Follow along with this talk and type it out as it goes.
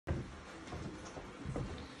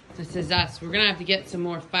This is us. We're going to have to get some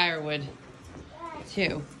more firewood,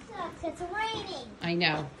 too. Look, it's raining. I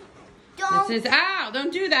know. Don't. This is, ow,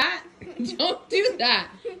 don't do that. Don't do that.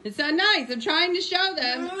 It's not nice. I'm trying to show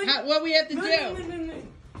them what we have to do.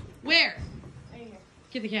 Where?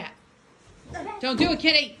 Get the cat. Don't do it,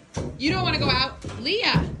 kitty. You don't want to go out.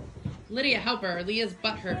 Leah. Lydia, help her. Leah's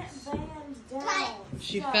butt hurts.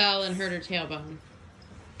 She fell and hurt her tailbone.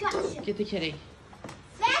 Gotcha. Get the kitty.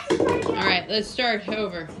 All right, let's start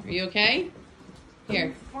over. Are you okay?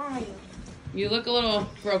 Here. You look a little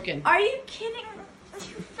broken. Are you kidding? Are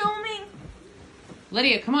you filming?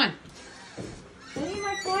 Lydia, come on. I need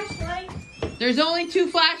my flashlight. There's only 2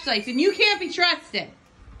 flashlights, and you can't be trusted.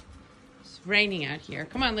 It's raining out here.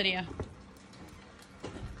 Come on, Lydia.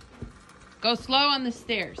 Go slow on the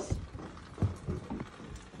stairs.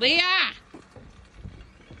 Leah!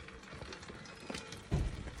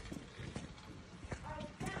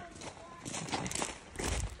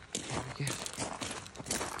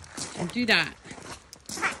 Don't do that.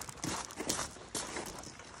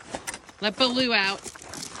 Let Baloo out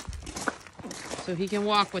so he can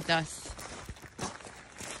walk with us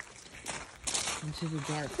into the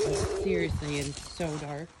dark. Like, seriously, it is so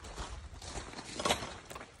dark.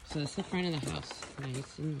 So this is the front of the house.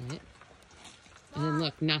 Nice and lit. And then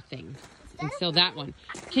look, nothing. And still that one.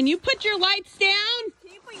 Can you put your lights down?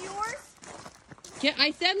 Can you put yours? Yeah, I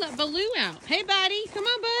said let Baloo out. Hey, buddy. Come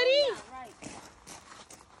on, buddy. Yeah, right.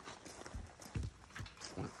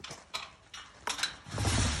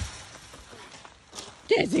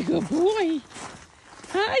 That's a good boy.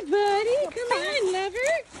 Hi, buddy. Come on,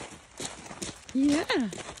 lover. Yeah.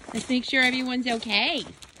 Let's make sure everyone's okay.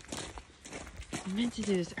 I meant to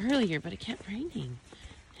do this earlier, but it kept raining.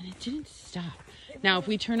 And it didn't stop. Now, if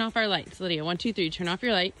we turn off our lights, Lydia, 1, 2, 3, turn off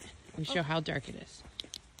your light and show how dark it is.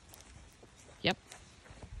 Yep.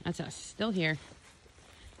 That's us. Still here.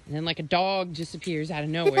 And then like a dog disappears out of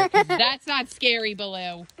nowhere. 'Cause that's not scary,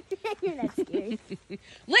 Baloo. You're not scary.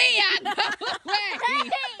 Leah, no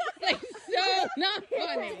way! Like, so not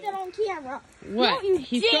funny. Put that on camera. What? Don't you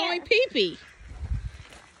He's dare. throwing pee-pee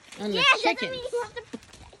on the Doesn't chickens. mean you have to...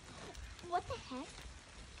 What the heck?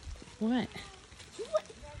 What?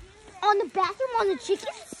 On the bathroom on the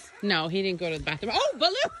chickens? No, he didn't go to the bathroom. Oh,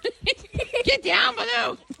 Baloo! Get down,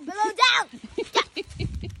 Baloo! Below down.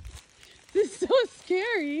 This is so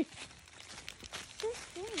scary.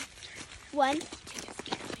 One.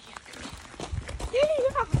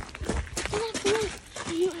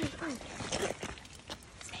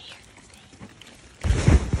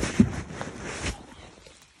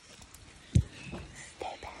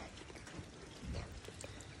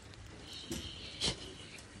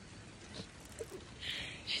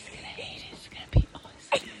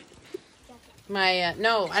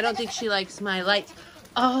 No, I don't think she likes my lights.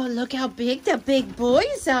 Oh, look how big the big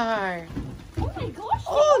boys are. Oh my gosh.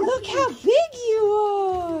 Oh, look how big you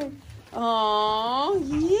are. Oh,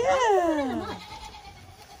 yeah.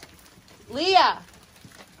 Leah.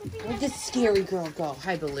 Where'd this scary girl go?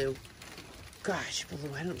 Hi, Baloo. Gosh,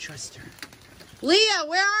 Baloo, I don't trust her. Leah,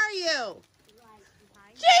 where are you?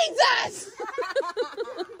 Jesus!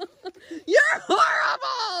 You're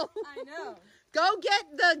horrible! I know. Go get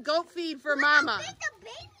the goat feed for Mama. How big the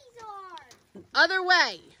babies are. Other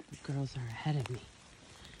way. The girls are ahead of me.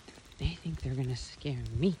 They think they're going to scare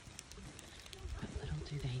me. But little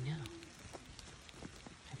do they know,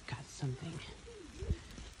 I've got something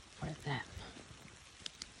for them.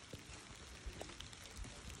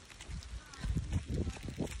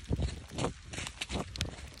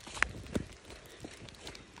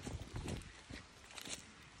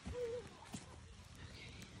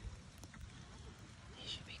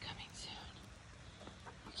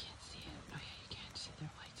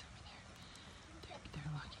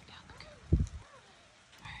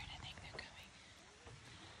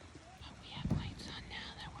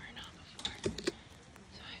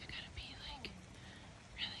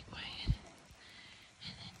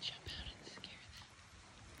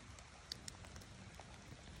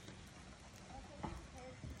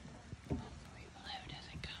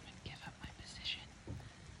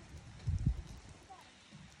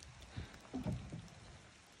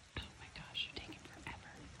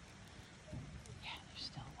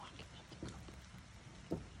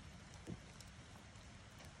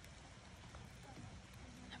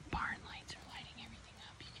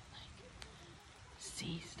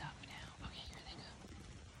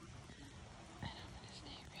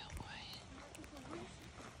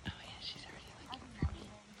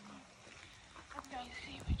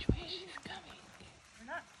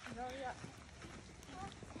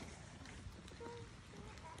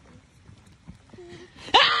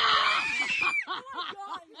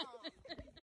 Oh.